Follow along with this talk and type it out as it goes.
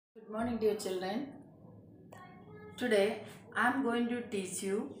Good morning, dear children. Today I am going to teach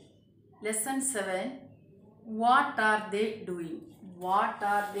you lesson 7. What are they doing? What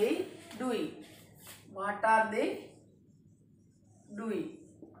are they doing? What are they doing?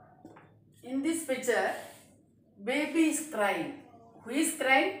 In this picture, baby is crying. Who is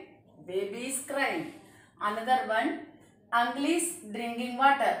crying? Baby is crying. Another one, uncle is drinking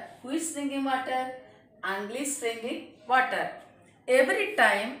water. Who is drinking water? Uncle is drinking water. Every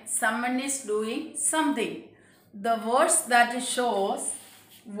time someone is doing something, the words that shows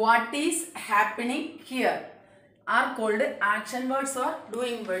what is happening here are called action words or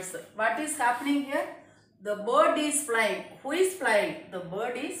doing words. What is happening here? The bird is flying. Who is flying? The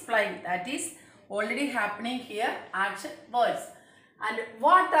bird is flying. That is already happening here, action words. And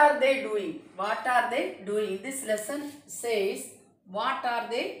what are they doing? What are they doing? This lesson says, what are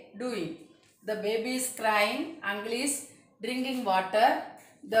they doing? The baby is crying. Uncle is drinking water.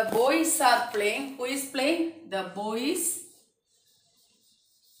 The boys are playing. Who is playing? The boys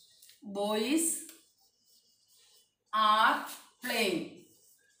are playing.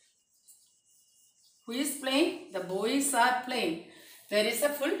 Who is playing? The boys are playing. There is a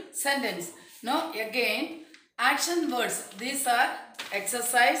full sentence. Now again, action words. These are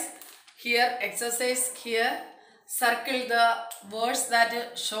exercise. Here, exercise here. Circle the words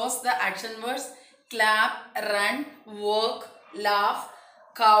that shows the action words. Clap, run, walk, laugh,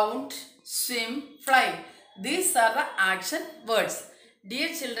 count, swim, fly. These are the action words. Dear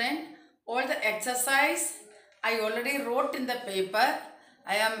children, all the exercise I already wrote in the paper.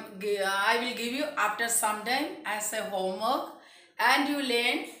 I will give you after some time as a homework, and you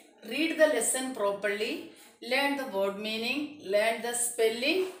read the lesson properly, learn the word meaning, learn the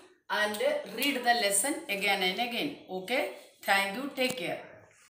spelling, and read the lesson again and again. Okay? Thank you. Take care.